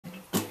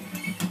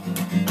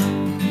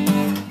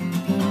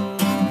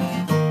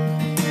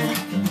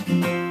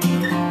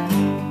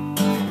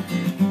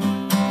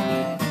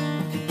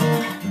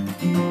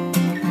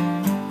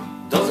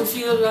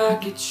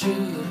like it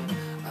should.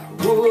 I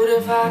would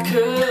if I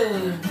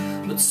could,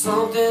 but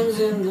something's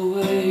in the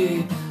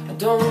way. I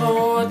don't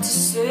know what to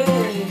say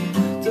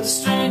to the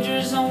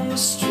strangers on the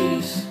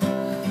street.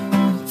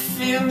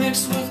 Fear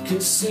mixed with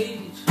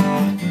conceit.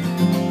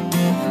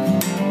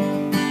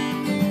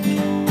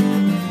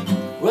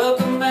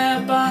 Welcome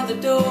back by the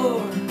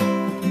door.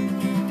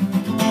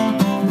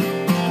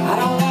 I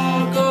don't want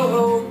to go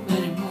home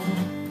anymore.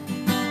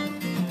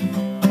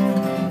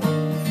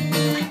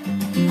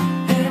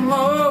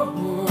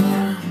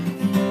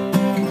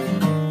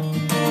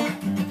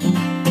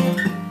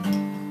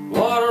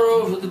 Water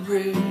over the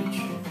bridge,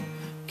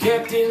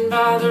 kept in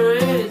by the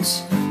reds,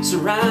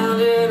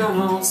 surrounded on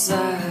all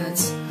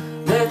sides.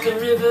 Let the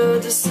river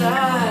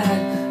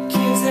decide.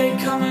 Kids, they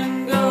come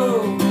and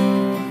go,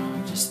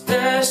 just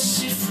as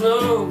she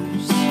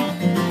flows.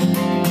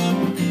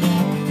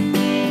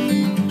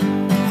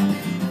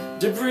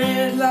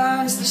 Debris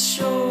lines the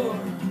shore.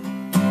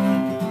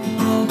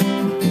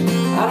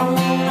 I don't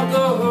wanna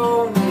go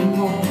home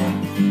anymore.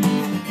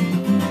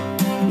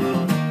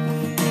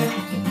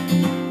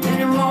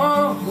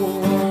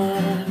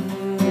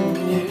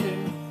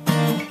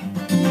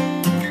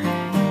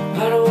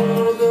 I don't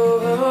wanna go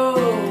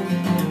home.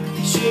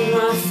 She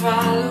might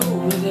follow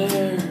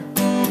there.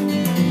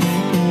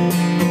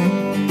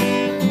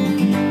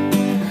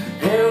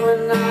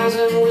 Heroin eyes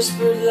and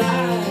whispered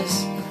lies,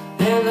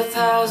 and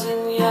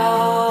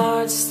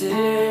 1,000-yard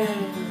stare.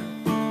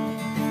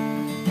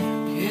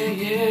 Yeah,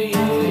 yeah,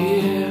 yeah,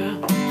 yeah.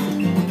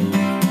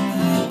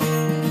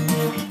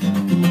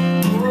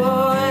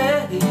 Oh,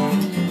 yeah.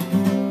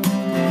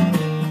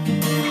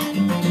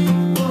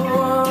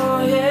 Oh,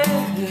 yeah.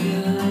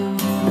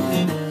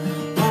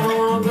 I don't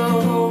wanna go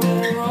home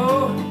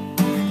anymore.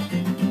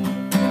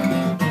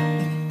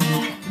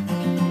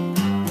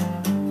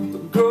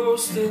 The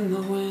ghost in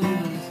the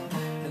wind,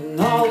 and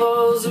all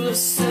those who have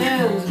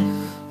sinned,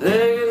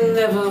 they can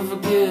never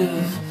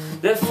forgive.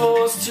 They're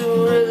forced to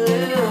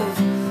relive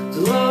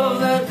the love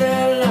that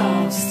they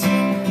lost,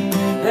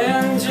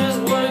 and just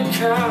what it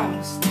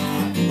cost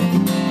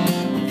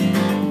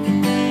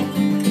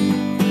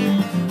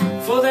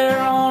for their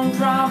own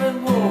private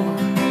war.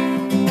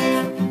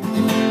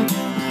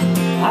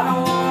 I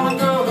don't wanna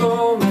go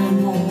home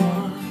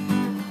anymore.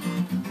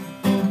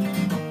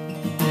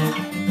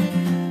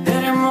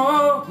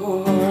 Anymore,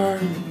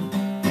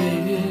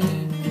 baby.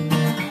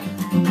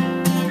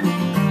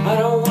 I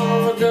don't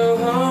wanna go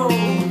home.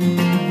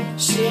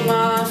 She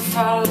might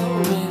follow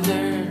me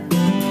there.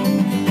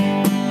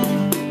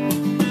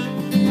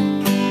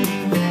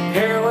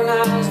 Heroin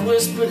eyes,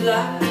 whispered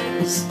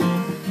lies,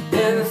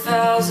 and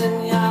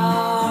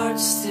 1,000-yard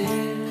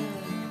stare.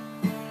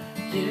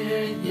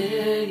 Yeah,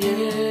 yeah,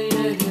 yeah,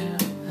 yeah, yeah.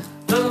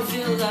 Doesn't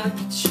feel like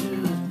it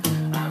should.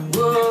 I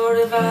would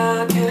if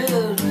I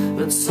could,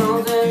 but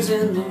something's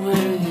in the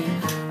way.